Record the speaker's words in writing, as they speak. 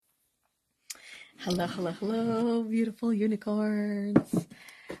Hello, hello, hello, beautiful unicorns.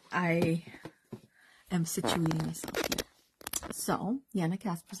 I am situating myself here. So, Yana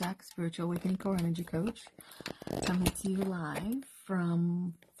Kasperzak, Spiritual Awakening Core Energy Coach, coming to you live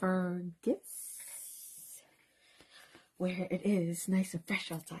from Fergus, where it is nice and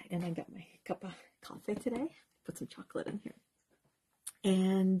fresh outside. And I got my cup of coffee today. Put some chocolate in here.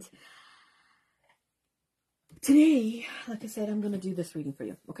 And today, like I said, I'm going to do this reading for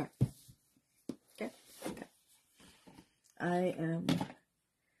you. Okay. I am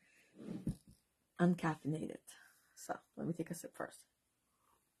uncaffeinated. So let me take a sip first.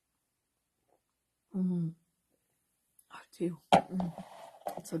 Oh, too.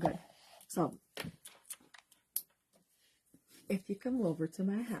 It's so good. So if you come over to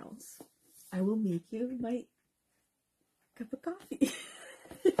my house, I will make you my cup of coffee.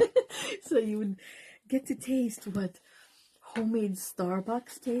 So you would get to taste what homemade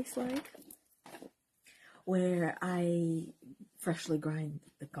Starbucks tastes like, where I freshly grind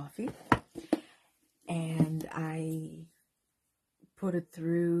the coffee and I put it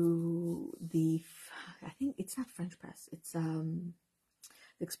through the, I think it's not French press, it's the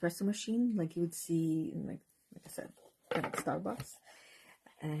espresso machine, like you would see in, like I said, Starbucks.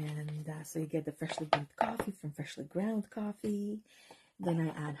 And so you get the freshly ground coffee from freshly ground coffee. Then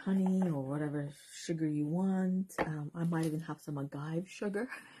I add honey or whatever sugar you want. I might even have some agave sugar.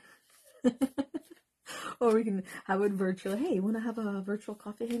 Or we can have it virtual. Hey, you want to have a virtual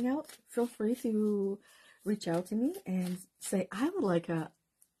coffee hangout? Feel free to reach out to me and say, I would like a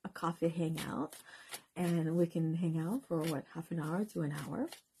coffee hangout. And we can hang out for, half an hour to an hour.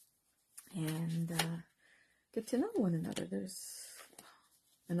 And get to know one another.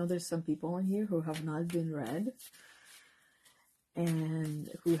 I know there's some people in here who have not been read.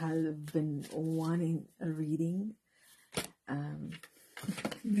 And who have been wanting a reading.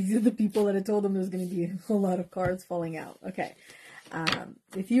 These are the people that I told them there's going to be a whole lot of cards falling out. Okay.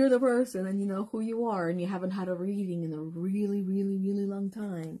 If you're the person and you know who you are and you haven't had a reading in a really, really, really long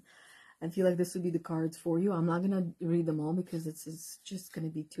time, I feel like this would be the cards for you. I'm not going to read them all because it's just going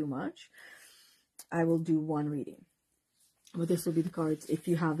to be too much. I will do one reading. But this will be the cards if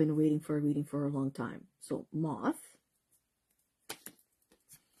you have been waiting for a reading for a long time. So, Moth.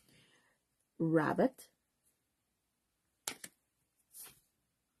 Rabbit.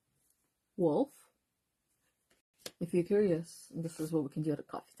 Wolf. If you're curious, this is what we can do at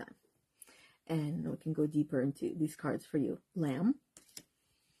coffee time. And we can go deeper into these cards for you. Lamb.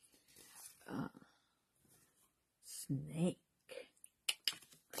 Snake.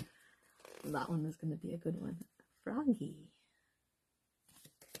 That one is going to be a good one. Froggy.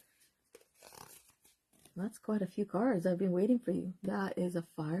 That's quite a few cards. I've been waiting for you. That is a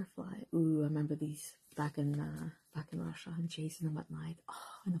firefly. Ooh, I remember these back in Russia and chasing them at night.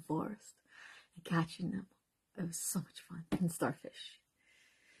 Oh, in the forest and catching them. It was so much fun. And starfish.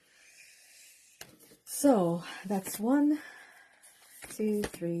 So that's 1, 2,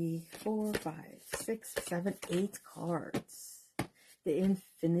 3, 4, 5, 6, 7, 8 cards. The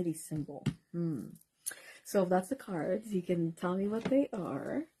infinity symbol. So if that's the cards, you can tell me what they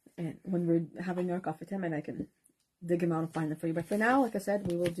are. And when we're having our coffee time, and I can dig them out and find them for you. But for now, like I said,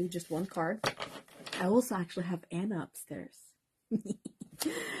 we will do just one card. I also actually have Anna upstairs.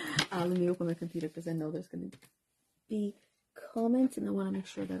 Let me open my computer because I know there's going to be comments, and I want to make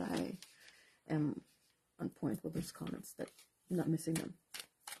sure that I am on point with those comments, that I'm not missing them.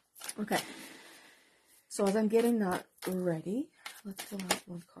 Okay. So as I'm getting that ready, let's pull out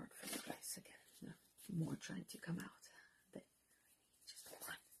one card for you guys again. No more trying to come out.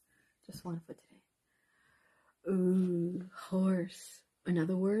 Just one for today. Ooh, horse. In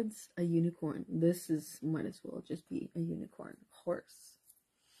other words, a unicorn. This might as well just be a unicorn. Horse.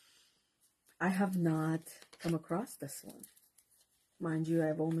 I have not come across this one. Mind you,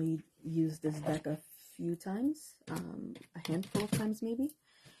 I've only used this deck a few times. A handful of times maybe.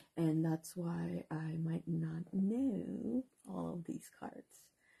 And that's why I might not know all of these cards.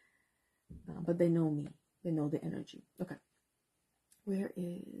 But they know me. They know the energy. Okay. Where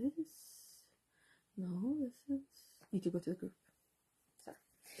is... No, this is... Need to go to the group. Sorry.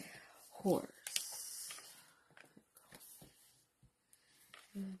 Horse.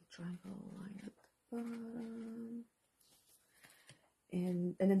 And triangle line at the bottom.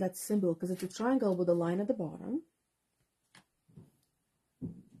 And then that symbol, because it's a triangle with a line at the bottom.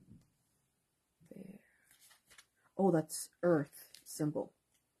 There. Oh, that's earth symbol.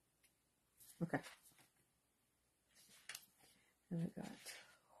 Okay. And I got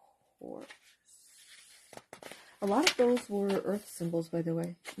horse. A lot of those were earth symbols, by the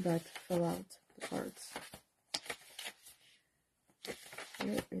way, that fell out the cards.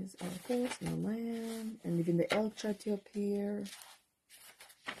 Here is our horse and the lamb, and even the elk tried to appear.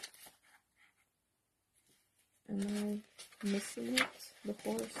 Am I missing it? The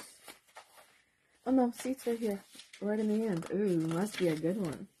horse? Oh no, see, it's right here, right in the end. Ooh, must be a good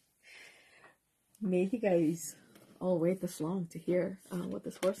one. Made you guys all wait this long to hear what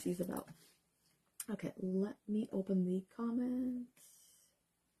this horse is about. Okay, let me open the comments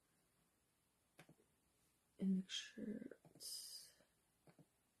and make sure it's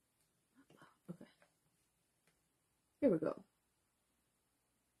not loud. Okay, here we go.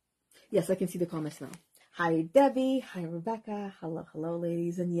 Yes, I can see the comments now. Hi, Debbie. Hi, Rebecca. Hello, hello,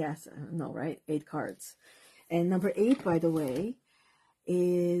 ladies. And yes, no, right? 8 cards. And number 8, by the way,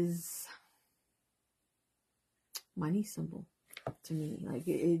 is money symbol to me. Like,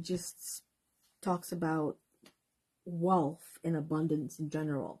 it just talks about wealth and abundance in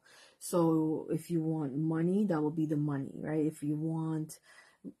general. So if you want money, that will be the money, right? If you want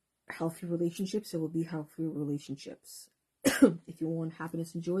healthy relationships, it will be healthy relationships. If you want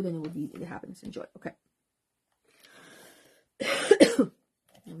happiness and joy, then it will be the happiness and joy. Okay.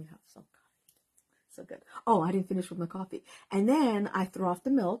 Let me have some coffee. So good. Oh, I didn't finish with my coffee. And then I throw off the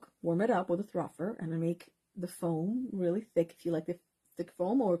milk, warm it up with a frother, and I make the foam really thick if you like the thick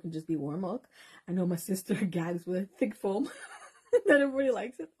foam, or it can just be warm milk. I know my sister gags with thick foam. That everybody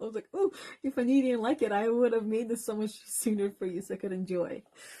likes it. I was like, oh, if I didn't like it, I would have made this so much sooner for you so I could enjoy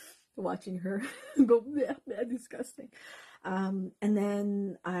watching her go bleh, bleh, disgusting. And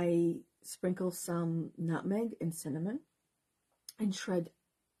then I sprinkle some nutmeg and cinnamon and shred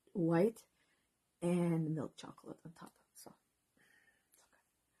white and milk chocolate on top. So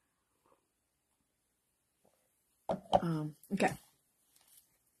it's okay. Okay.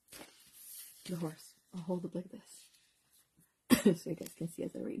 The horse. I'll hold it like this so you guys can see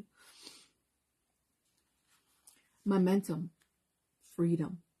as I read. Momentum,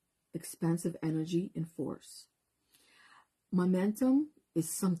 freedom, expansive energy, and force. Momentum is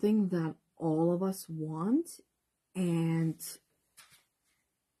something that all of us want and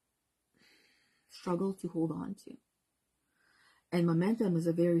struggle to hold on to. And momentum is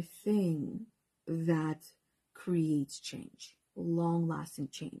a very thing that creates change, long-lasting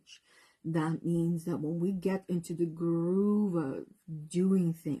change. That means that when we get into the groove of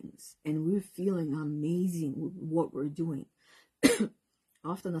doing things and we're feeling amazing with what we're doing,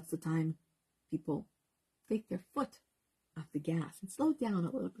 often that's the time people take their foot off the gas and slow down a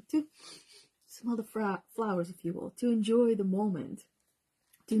little bit to smell the flowers, if you will, to enjoy the moment.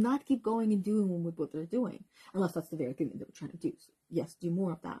 Do not keep going and doing with what they're doing, unless that's the very thing that they're trying to do. So yes, do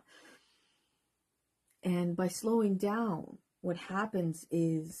more of that. And by slowing down, what happens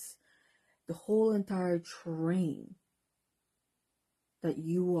is the whole entire train that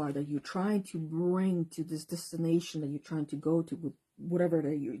you're trying to bring to this destination that you're trying to go to with whatever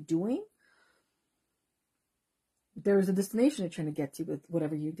that you're doing, there's a destination you're trying to get to with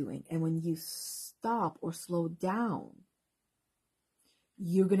whatever you're doing. And when you stop or slow down,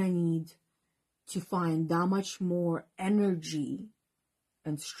 you're going to need to find that much more energy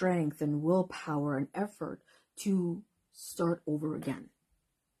and strength and willpower and effort to start over again.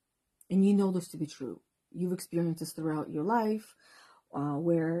 And you know this to be true. You've experienced this throughout your life,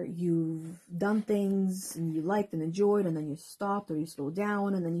 where you've done things and you liked and enjoyed, and then you stopped or you slowed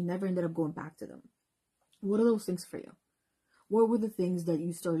down, and then you never ended up going back to them. What are those things for you? What were the things that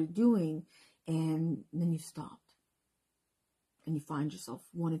you started doing and then you stopped? And you find yourself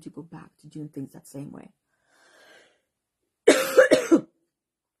wanting to go back to doing things that same way.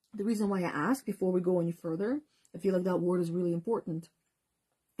 The reason why I ask before we go any further, I feel like that word is really important,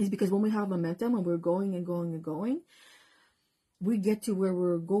 is because when we have momentum and we're going and going and going, we get to where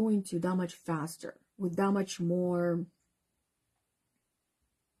we're going to that much faster, with that much more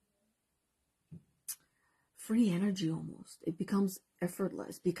free energy almost. It becomes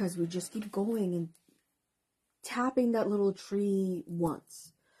effortless because we just keep going and tapping that little tree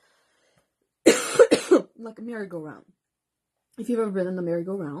once. Like a merry-go-round. If you've ever been in the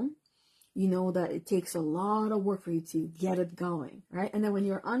merry-go-round, you know that it takes a lot of work for you to get it going, right? And then when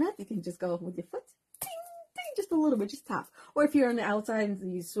you're on it, you can just go with your foot, ding, ding, just a little bit, just tap. Or if you're on the outside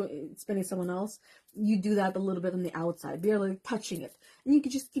and you're spinning someone else, you do that a little bit on the outside, barely touching it. And you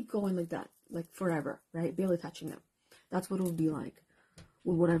can just keep going like that, like forever, right? Barely touching them. That's what it will be like.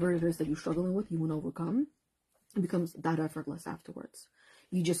 With whatever it is that you're struggling with, you want to overcome. It becomes that effortless afterwards.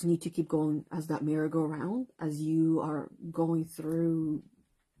 You just need to keep going as that merry-go-round, as you are going through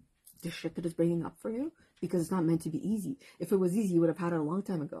the shit that is bringing up for you, because it's not meant to be easy. If it was easy, you would have had it a long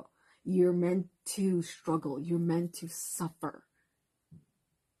time ago. You're meant to struggle. You're meant to suffer.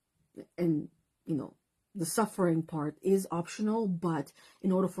 And, you know, the suffering part is optional, but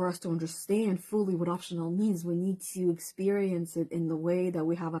in order for us to understand fully what optional means, we need to experience it in the way that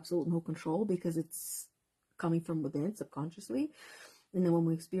we have absolute no control, because it's coming from within subconsciously. And then when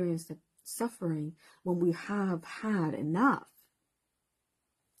we experience the suffering, when we have had enough,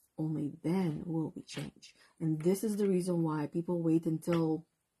 only then will we change. And this is the reason why people wait until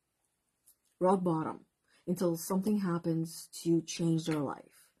rock bottom, until something happens to change their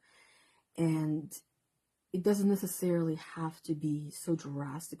life. And it doesn't necessarily have to be so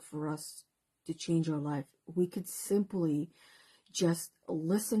drastic for us to change our life. We could simply just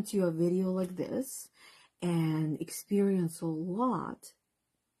listen to a video like this and experience a lot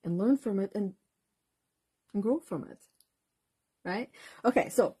and learn from it and grow from it, right? Okay,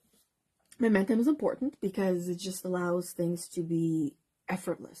 so momentum is important because it just allows things to be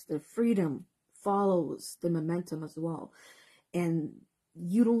effortless. The freedom follows the momentum as well. And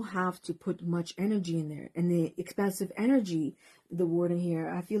you don't have to put much energy in there. And the expansive energy, the word in here,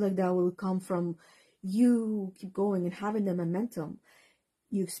 I feel like that will come from you keep going and having the momentum.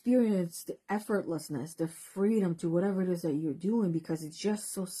 You experience the effortlessness, the freedom to whatever it is that you're doing, because it's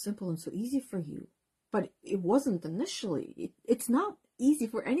just so simple and so easy for you. But it wasn't initially. It's not easy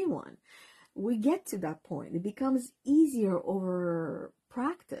for anyone. We get to that point. It becomes easier over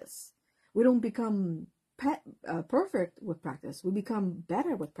practice. We don't become perfect with practice. We become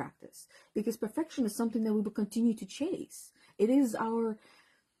better with practice, because perfection is something that we will continue to chase. It is our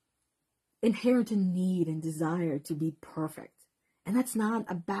inherent need and desire to be perfect. And that's not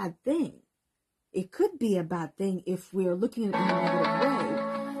a bad thing. It could be a bad thing if we're looking at it in a negative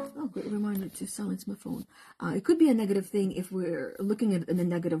way. Oh, great reminder to silence my phone. It could be a negative thing if we're looking at it in a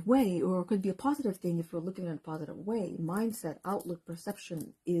negative way, or it could be a positive thing if we're looking at it in a positive way. Mindset, outlook,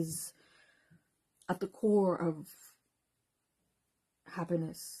 perception is at the core of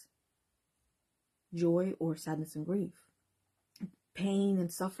happiness, joy, or sadness and grief. Pain and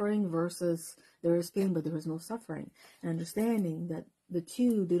suffering versus there is pain but there is no suffering. And understanding that the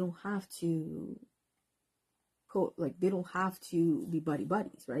two, they don't have to they don't have to be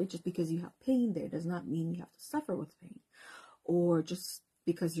buddies, right? Just because you have pain there does not mean you have to suffer with pain. Or just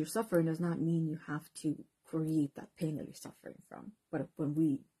because you're suffering does not mean you have to create that pain that you're suffering from. But when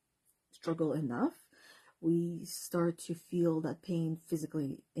we struggle enough, we start to feel that pain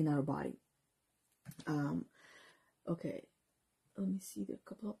physically in our body. Okay, let me see, there are a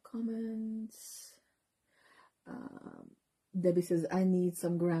couple of comments. Debbie says, I need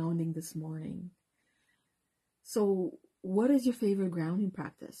some grounding this morning. So what is your favorite grounding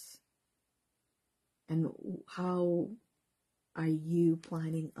practice? And how are you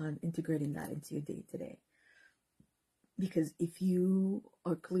planning on integrating that into your day today? Because if you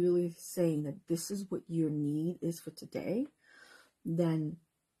are clearly saying that this is what your need is for today, then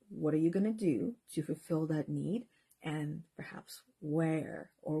what are you going to do to fulfill that need? And perhaps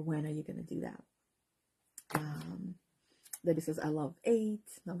where or when are you going to do that? Debbie says, I love 8,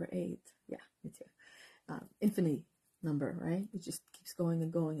 number 8. Yeah, me too. Infinity number, right? It just keeps going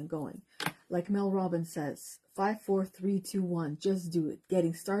and going and going. Like Mel Robbins says, 5, 4, 3, 2, 1. Just do it.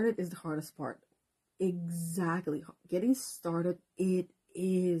 Getting started is the hardest part. Exactly. Getting started, it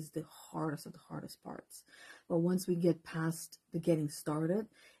is the hardest of the hardest parts. But once we get past the getting started,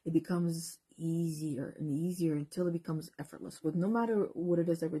 it becomes easier and easier until it becomes effortless with no matter what it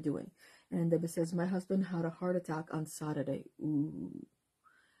is that we're doing. And Debbie says, my husband had a heart attack on Saturday. Ooh,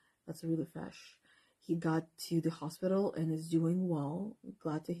 that's really fresh. He got to the hospital and is doing well.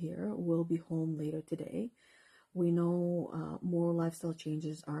 Glad to hear. Will be home later today. We know more lifestyle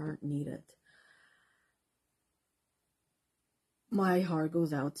changes are needed. My heart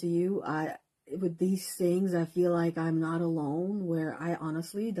goes out to you. With these things, I feel like I'm not alone, where I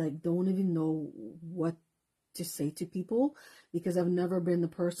honestly don't even know what to say to people, because I've never been the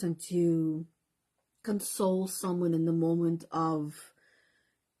person to console someone in the moment of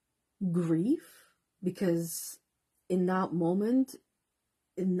grief, because in that moment,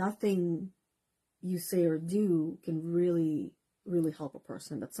 nothing you say or do can really, really help a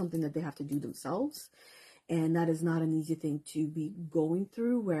person. That's something that they have to do themselves. And that is not an easy thing to be going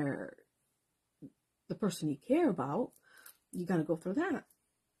through, where the person you care about, you got to go through that,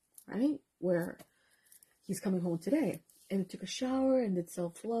 right? Where he's coming home today and took a shower and did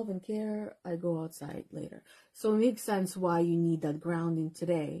self-love and care. I go outside later. So it makes sense why you need that grounding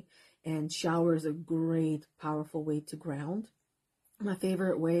today. And shower is a great, powerful way to ground. My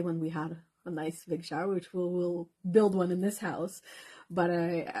favorite way, when we had a nice big shower, which we'll build one in this house, but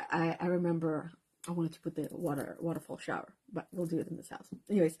I remember I wanted to put the waterfall shower, but we'll do it in this house.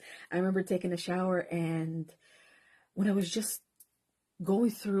 Anyways, I remember taking a shower, and when I was just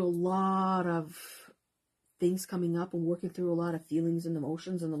going through a lot of things coming up and working through a lot of feelings and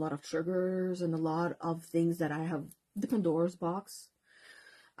emotions and a lot of triggers and a lot of things that I have, the Pandora's box.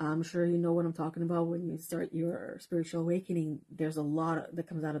 I'm sure you know what I'm talking about. When you start your spiritual awakening, there's a lot that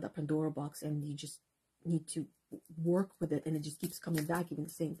comes out of that Pandora box, and you just need to work with it, and it just keeps coming back, even the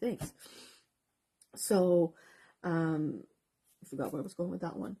same things. So, I forgot where I was going with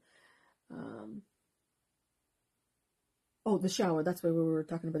that one. Oh, the shower. That's why we were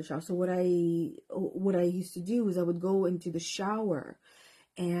talking about the shower. So what I used to do is I would go into the shower,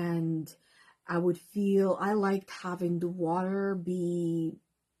 and I liked having the water be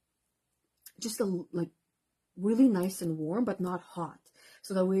just like really nice and warm, but not hot.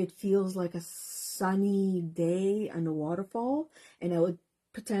 So that way it feels like a sunny day and a waterfall. And I would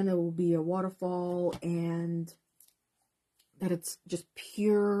pretend it will be a waterfall and that it's just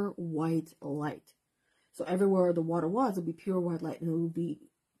pure white light. So everywhere the water was, it would be pure white light, and it would be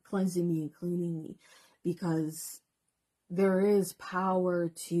cleansing me and cleaning me, because there is power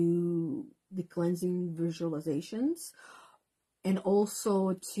to the cleansing visualizations, and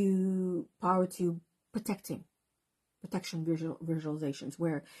also to power to protection visualizations,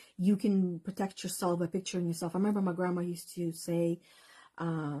 where you can protect yourself by picturing yourself. I remember my grandma used to say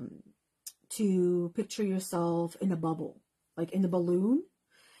to picture yourself in a bubble, like in a balloon,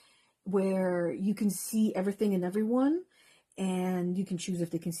 where you can see everything and everyone, and you can choose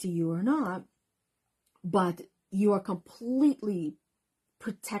if they can see you or not, but you are completely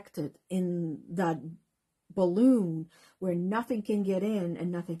protected in that balloon, where nothing can get in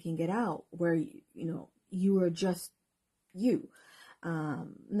and nothing can get out, where you are just you.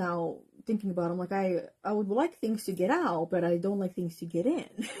 Now thinking about it, I'm like, I would like things to get out, but I don't like things to get in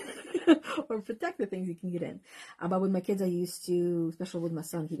or protect the things you can get in. But with my kids, I used to, especially with my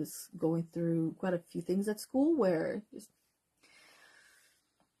son, he was going through quite a few things at school where just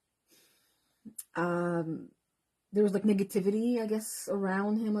there was like negativity, I guess,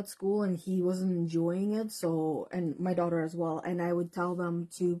 around him at school, and he wasn't enjoying it. So, and my daughter as well. And I would tell them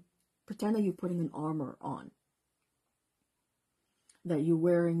to pretend that you're putting an armor on, that you're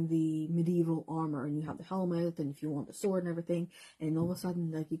wearing the medieval armor, and you have the helmet, and if you want the sword and everything, and all of a sudden,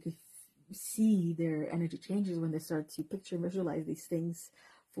 like, you could see their energy changes when they start to picture and visualize these things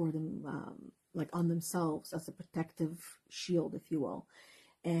for them, like on themselves as a protective shield, if you will.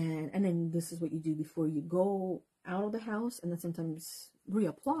 And then this is what you do before you go out of the house, and then sometimes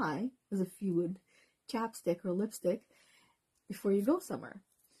reapply as if you would chapstick or lipstick before you go somewhere.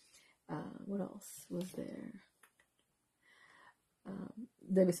 What else was there?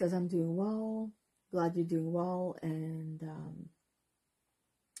 Debbie says, I'm doing well, glad you're doing well, and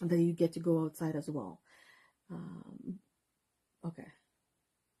that you get to go outside as well. Okay.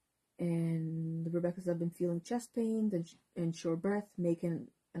 And Rebecca says, I've been feeling chest pain and short breath, making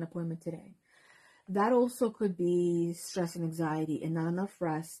an appointment today. That also could be stress and anxiety and not enough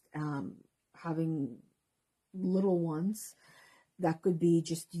rest, having little ones. That could be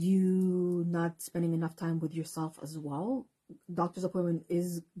just you not spending enough time with yourself as well. Doctor's appointment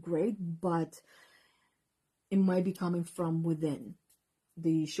is great, but it might be coming from within.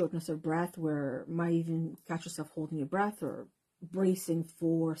 The shortness of breath, where you might even catch yourself holding your breath or bracing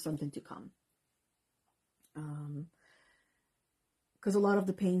for something to come. Because a lot of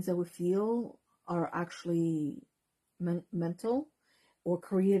the pains that we feel are actually mental, or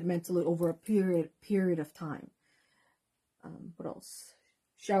created mentally over a period of time. What else?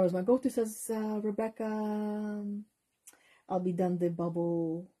 Showers my go-to, says Rebecca. I'll be done the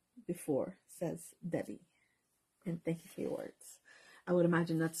bubble before, says Debbie. And thank you for your words. I would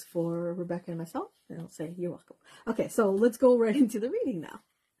imagine that's for Rebecca and myself. And I'll say, you're welcome. Okay, so let's go right into the reading now.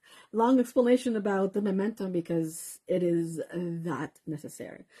 Long explanation about the momentum, because it is that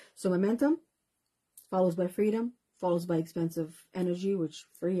necessary. So momentum follows by freedom, follows by expensive energy, which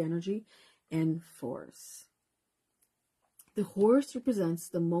free energy, and force. The horse represents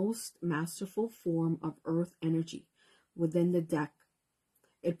the most masterful form of earth energy within the deck.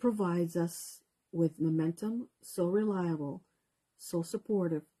 It provides us with momentum so reliable, so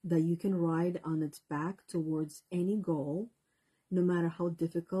supportive, that you can ride on its back towards any goal, no matter how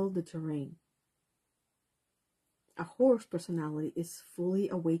difficult the terrain. A horse personality is fully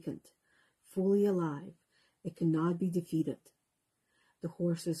awakened, fully alive. It cannot be defeated. The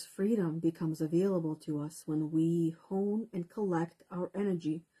horse's freedom becomes available to us when we hone and collect our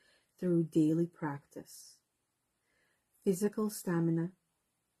energy through daily practice. Physical stamina,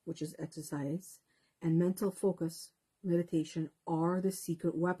 which is exercise, and mental focus, meditation, are the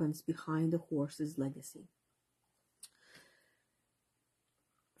secret weapons behind the horse's legacy.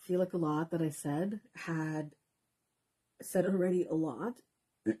 I feel like a lot that I said had said already a lot,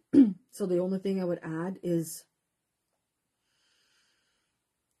 So the only thing I would add is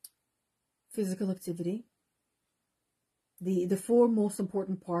physical activity. The four most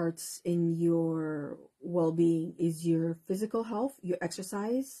important parts in your well-being is your physical health, your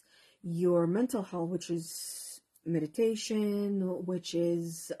exercise, your mental health, which is meditation, which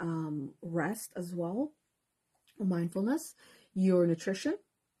is rest as well, mindfulness, your nutrition,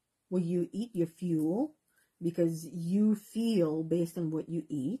 what you eat, your fuel, because you feel based on what you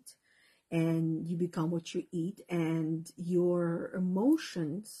eat and you become what you eat, and your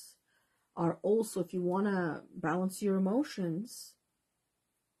emotions are also, if you want to balance your emotions,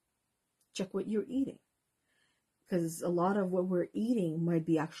 check what you're eating, because a lot of what we're eating might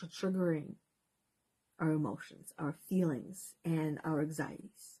be actually triggering our emotions, our feelings, and our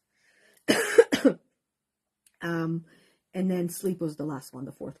anxieties. And then sleep was the last one,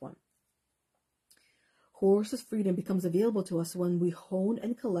 the fourth one. Horse's freedom becomes available to us when we hone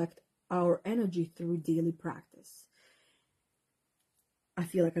and collect our energy through daily practice. I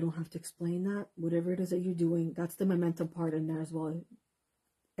feel like I don't have to explain that. Whatever it is that you're doing, that's the momentum part in there as well.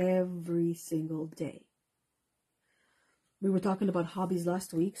 Every single day. We were talking about hobbies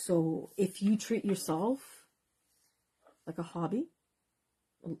last week. So if you treat yourself like a hobby,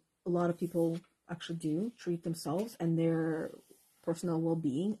 a lot of people actually do treat themselves and their personal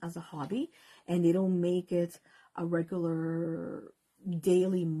well-being as a hobby, and they don't make it a regular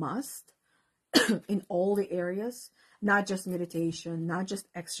daily must in all the areas, not just meditation, not just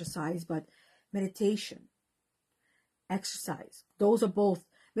exercise, but meditation, exercise. Those are both.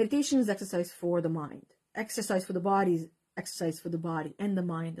 Meditation is exercise for the mind. Exercise for the body is exercise for the body and the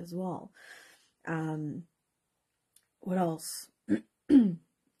mind as well. What else?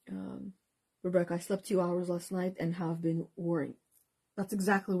 Rebecca, I slept 2 hours last night and have been worrying. That's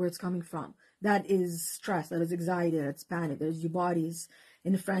exactly where it's coming from. That is stress. That is anxiety. That's panic. There's your body's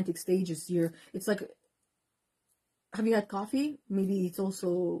in the frantic stages. It's like, have you had coffee? Maybe it's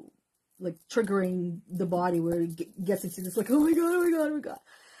also like triggering the body where it gets into this like, oh my God, oh my God, oh my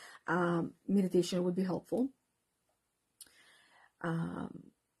God. Meditation would be helpful.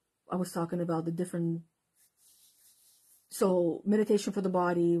 I was talking about the different. So meditation for the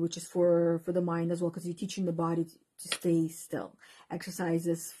body, which is for the mind as well, because you're teaching the body to stay still.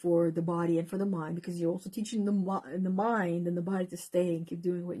 Exercises for the body and for the mind, because you're also teaching the mind and the body to stay and keep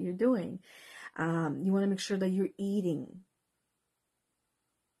doing what you're doing. You want to make sure that you're eating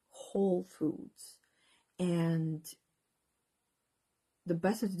whole foods. And the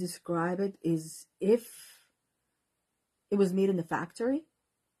best way to describe it is, if it was made in the factory, it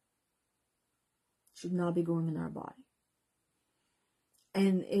should not be going in our body.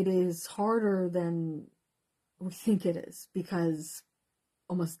 And it is harder than we think it is, because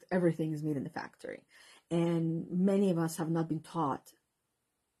almost everything is made in the factory. And many of us have not been taught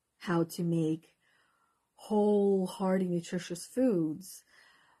how to make wholehearted, nutritious foods,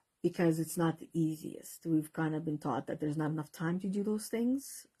 because it's not the easiest. We've kind of been taught that there's not enough time to do those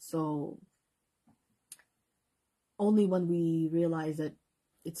things. So only when we realize that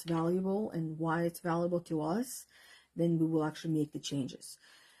it's valuable and why it's valuable to us, then we will actually make the changes.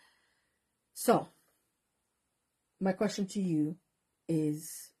 So my question to you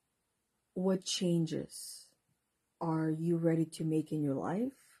is, what changes are you ready to make in your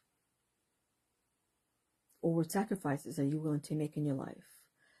life? Or what sacrifices are you willing to make in your life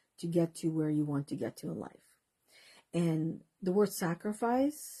to get to where you want to get to in life? And the word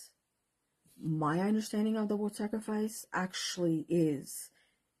sacrifice, my understanding of the word sacrifice actually is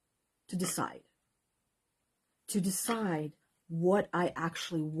to decide. To decide what I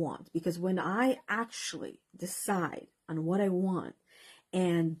actually want. Because when I actually decide on what I want,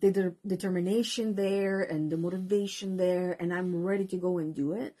 and the determination there and the motivation there, and I'm ready to go and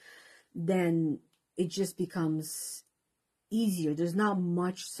do it, then it just becomes easier. There's not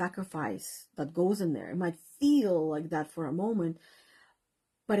much sacrifice that goes in there. It might feel like that for a moment,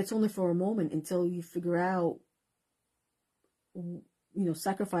 but it's only for a moment until you figure out,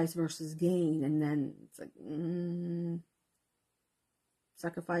 sacrifice versus gain. And then it's like,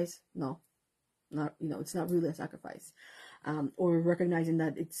 sacrifice? No, not, it's not really a sacrifice. Or recognizing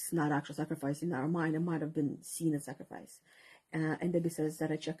that it's not actual sacrifice in our mind. It might have been seen as sacrifice. And Debbie says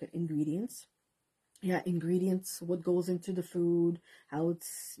that I check ingredients. Yeah, ingredients, what goes into the food, how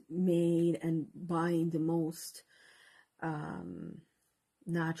it's made, and buying the most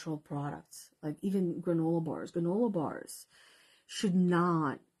natural products. Like even granola bars. Granola bars should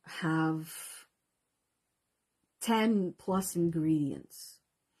not have 10 plus ingredients.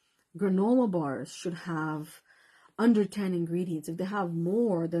 Granola bars should have under 10 ingredients. If they have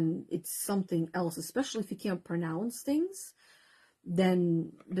more, then it's something else, especially if you can't pronounce things.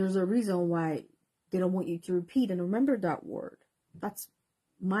 then there's a reason why they don't want you to repeat and remember that word. That's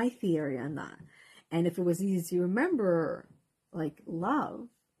my theory on that. And if it was easy to remember, like love,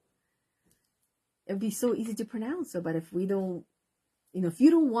 it'd be so easy to pronounce it. But if we don't, if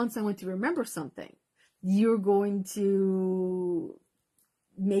you don't want someone to remember something, you're going to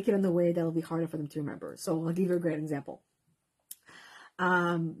make it in the way that'll be harder for them to remember. So I'll give you a great example.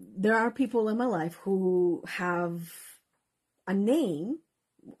 There are people in my life who have a name,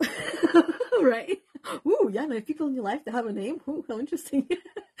 right? Ooh, yeah, there are people in your life that have a name. Ooh, how interesting.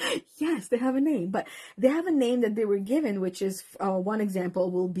 Yes, they have a name, but they have a name that they were given, which is, one example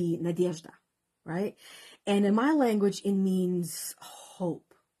will be Nadezhda, right? And in my language, it means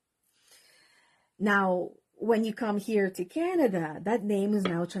hope. Now, when you come here to Canada, that name is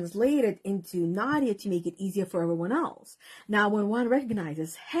now translated into Nadia to make it easier for everyone else. Now, when one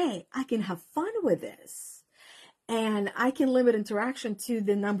recognizes, hey, I can have fun with this, and I can limit interaction to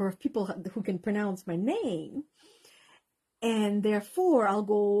the number of people who can pronounce my name, and therefore I'll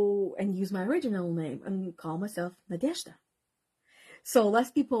go and use my original name and call myself Nadezhda. So less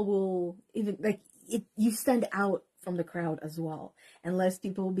people will even, like, you stand out from the crowd as well, and less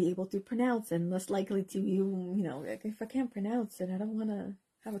people will be able to pronounce, and less likely to like, if I can't pronounce it, I don't want to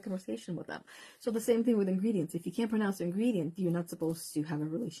have a conversation with them. So the same thing with ingredients. If you can't pronounce an ingredient, you're not supposed to have a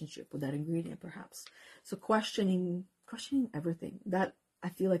relationship with that ingredient, perhaps. So questioning everything, that I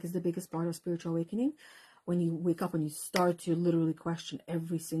feel like is the biggest part of spiritual awakening. When you wake up and you start to literally question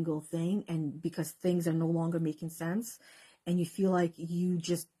every single thing, and because things are no longer making sense, and you feel like you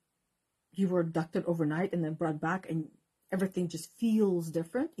were abducted overnight and then brought back, and everything just feels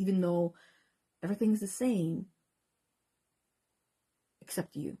different, even though everything's the same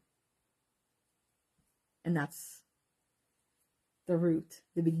except you. And that's the root,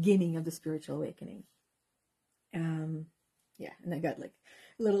 the beginning of the spiritual awakening. Yeah, and I got like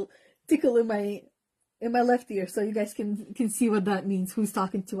a little tickle in my left ear, so you guys can see what that means. Who's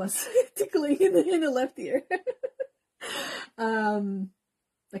talking to us? Tickling in the left ear.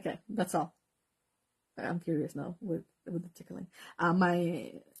 Okay, that's all. I'm curious now with the tickling.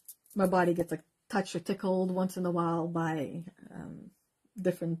 My body gets like touched or tickled once in a while by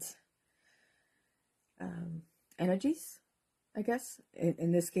different energies, I guess.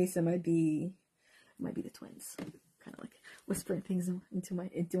 In this case, it might be the twins, kind of like whispering things into my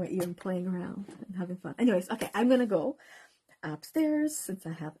ear and playing around and having fun. Anyways, okay, I'm gonna go upstairs since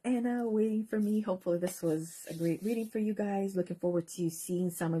I have Anna waiting for me. Hopefully this was a great reading for you guys. Looking forward to seeing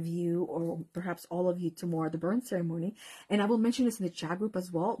some of you, or perhaps all of you, tomorrow at the burn ceremony. And I will mention this in the chat group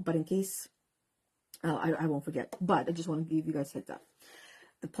as well, but in case I won't forget. But I just want to give you guys a heads up.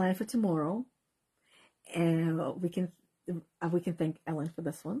 The plan for tomorrow, and we can thank Ellen for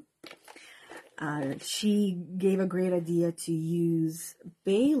this one. She gave a great idea to use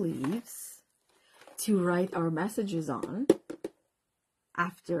bay leaves to write our messages on.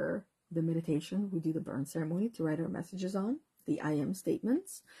 After the meditation, we do the burn ceremony to write our messages on, the I am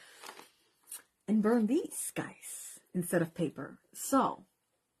statements, and burn these guys instead of paper. So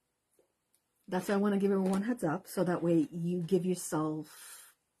that's why I want to give everyone heads up, so that way you give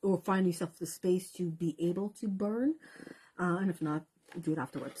yourself or find yourself the space to be able to burn, and if not, do it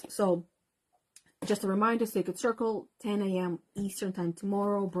afterwards. So just a reminder, Sacred Circle, 10 a.m. Eastern time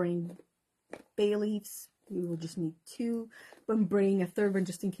tomorrow. Bring bay leaves. We will just need 2, but I'm bringing a 3rd one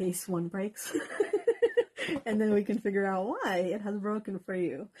just in case one breaks. And then we can figure out why it has broken for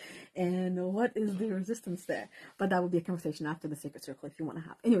you and what is the resistance there. But that will be a conversation after the Sacred Circle if you want to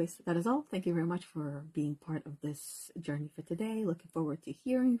have. Anyways, that is all. Thank you very much for being part of this journey for today. Looking forward to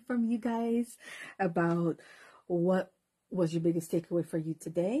hearing from you guys about what was your biggest takeaway for you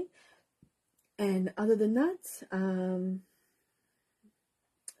today. And other than that,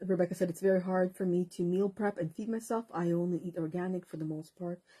 Rebecca said, it's very hard for me to meal prep and feed myself. I only eat organic for the most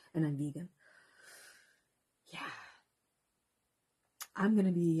part, and I'm vegan. Yeah. I'm going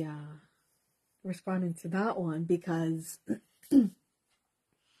to be responding to that one because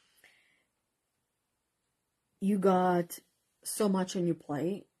you got so much on your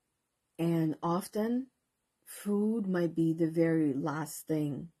plate, and often food might be the very last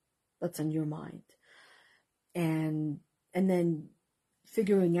thing that's on your mind. And then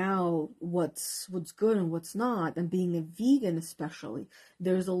figuring out what's good and what's not, and being a vegan especially,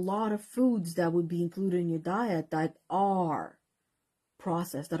 there's a lot of foods that would be included in your diet that are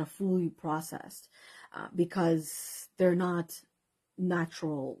processed, that are fully processed, because they're not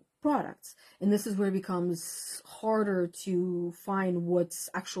natural products. And this is where it becomes harder to find what's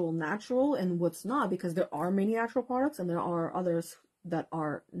actual natural and what's not, because there are many natural products and there are others that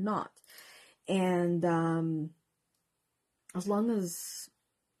are not. And as long as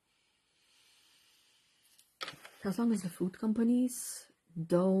the food companies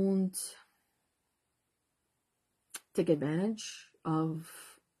don't take advantage of,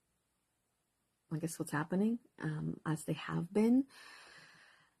 I guess, what's happening, as they have been,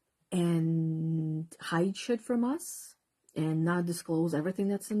 and hide shit from us and not disclose everything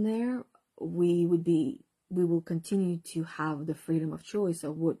that's in there, we will continue to have the freedom of choice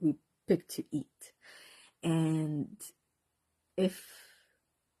of what we pick to eat. And if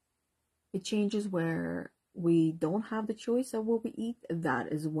it changes where we don't have the choice of what we eat,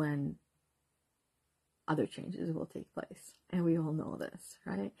 that is when other changes will take place. And we all know this,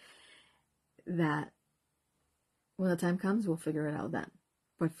 right? That when the time comes, we'll figure it out then.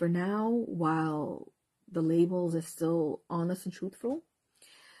 But for now, while the labels are still honest and truthful,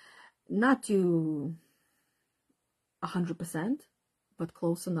 not to 100%, but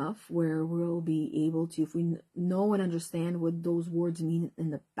close enough where we'll be able to, if we know and understand what those words mean in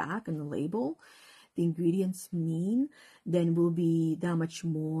the back and the label, the ingredients mean, then we'll be that much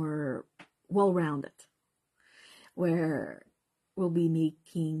more well-rounded, where we'll be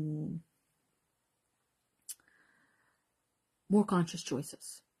making more conscious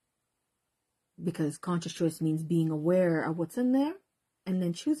choices. Because conscious choice means being aware of what's in there and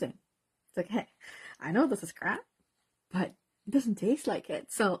then choosing. It's like, hey, I know this is crap, but it doesn't taste like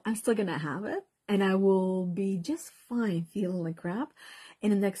it, so I'm still gonna have it, and I will be just fine feeling like crap in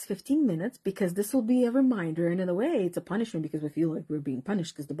the next 15 minutes, because this will be a reminder, and in a way it's a punishment, because we feel like we're being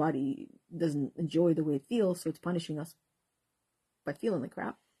punished because the body doesn't enjoy the way it feels, so it's punishing us by feeling like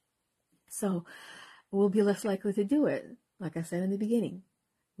crap. So we'll be less likely to do it. Like I said in the beginning,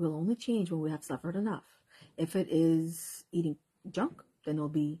 we'll only change when we have suffered enough. If it is eating junk, then it'll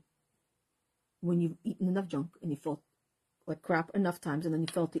be when you've eaten enough junk and you felt like crap enough times, and then you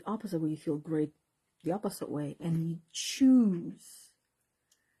felt the opposite, where you feel great the opposite way, and you choose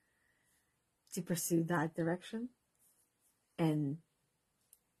to pursue that direction and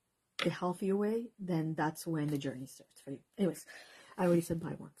the healthier way, then that's when the journey starts for you. Anyways, I already said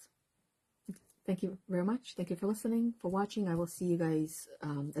bye once. Thank you very much. Thank you for listening, for watching. I will see you guys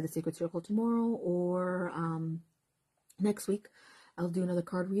at the Sacred Circle tomorrow, or next week. I'll do another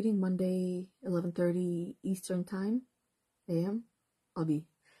card reading Monday, 11:30 Eastern Time, a.m. I'll be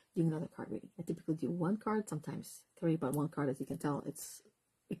doing another card reading. I typically do one card, sometimes three, but one card, as you can tell,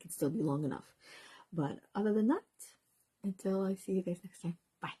 it can still be long enough. But other than that, until I see you guys next time,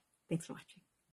 bye. Thanks for watching.